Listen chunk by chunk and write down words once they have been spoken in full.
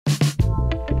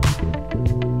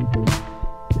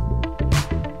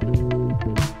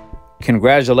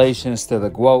Congratulations to the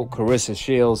GOAT Claressa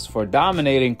Shields for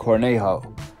dominating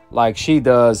Cornejo like she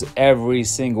does every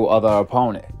single other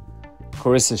opponent.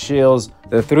 Claressa Shields,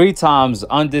 the 3 times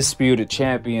undisputed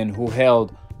champion who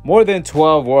held more than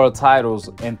 12 world titles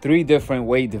in 3 different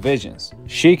weight divisions.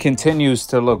 She continues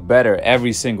to look better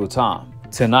every single time.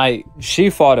 Tonight,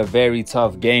 she fought a very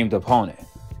tough gamed opponent.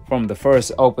 From the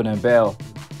first opening bell,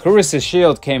 Claressa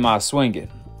Shields came out swinging.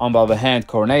 On the other hand,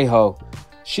 Cornejo,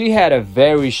 she had a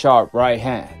very sharp right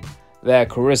hand that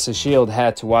Claressa Shields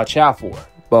had to watch out for.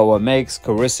 But what makes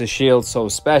Claressa Shields so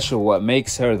special, what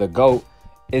makes her the GOAT,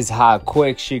 is how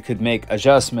quick she could make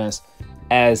adjustments,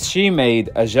 as she made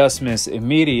adjustments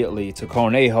immediately to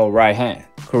Cornejo's right hand.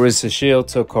 Claressa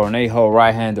Shields took Cornejo's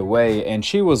right hand away, and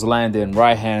she was landing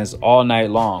right hands all night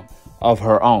long of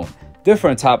her own,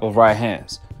 different type of right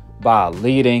hands, by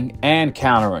leading and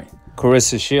countering.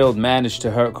 Claressa Shields managed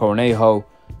to hurt Cornejo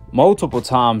multiple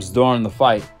times during the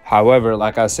fight. However,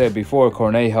 like I said before,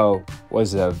 Cornejo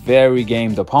was a very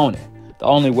gamed opponent. The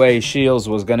only way Shields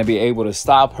was going to be able to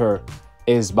stop her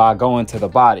is by going to the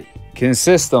body,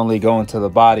 consistently going to the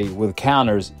body with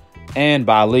counters and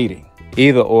by leading.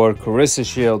 Either or, Claressa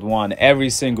Shields won every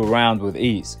single round with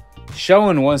ease,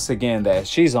 showing once again that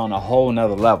she's on a whole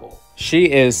nother level. She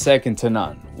is second to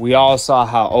none. We all saw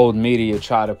how old media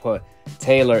tried to put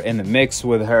Taylor in the mix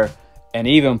with her, and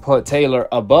even put Taylor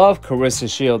above Claressa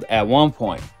Shields at one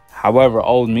point. However,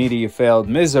 old media failed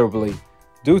miserably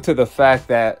due to the fact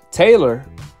that Taylor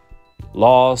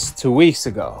lost 2 weeks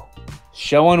ago,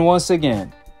 showing once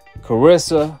again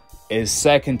Claressa is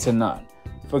second to none.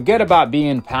 Forget about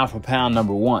being pound for pound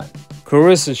 #1.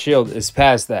 Claressa Shields is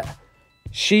past that.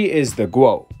 She is the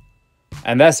GOAT,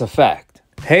 and that's a fact.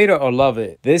 Hate it or love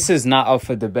it, this is not up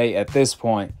for debate at this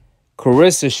point.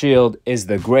 Claressa Shields is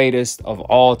the greatest of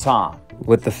all time.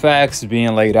 With the facts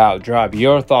being laid out, drop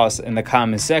your thoughts in the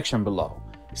comment section below.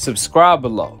 Subscribe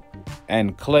below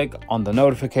and click on the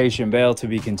notification bell to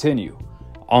be continued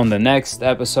on the next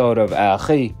episode of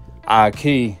AKHi,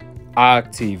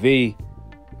 TV.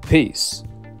 Peace.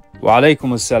 Wa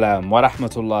alaikum assalam wa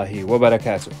rahmatullahi wa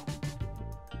barakatuh.